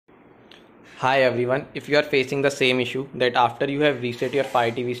Hi everyone, if you are facing the same issue that after you have reset your Fire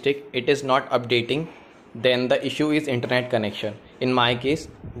TV stick, it is not updating, then the issue is internet connection. In my case,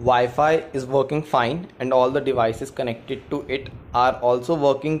 Wi-Fi is working fine and all the devices connected to it are also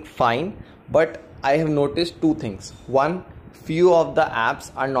working fine, but I have noticed two things. One, few of the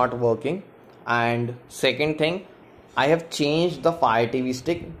apps are not working, and second thing, I have changed the Fire TV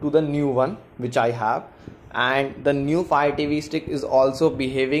stick to the new one which I have, and the new Fire TV stick is also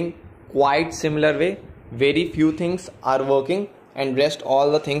behaving quite similar way. Very few things are working and rest all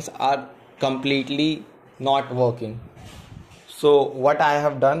the things are completely not working. So what I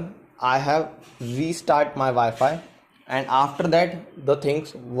have done, I have restart my Wi-Fi, and after that the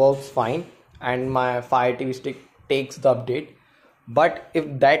things works fine and my Fire TV stick takes the update. But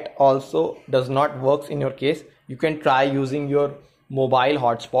if that also does not works in your case, you can try using your mobile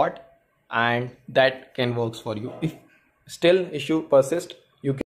hotspot and that can works for you. If still issue persists,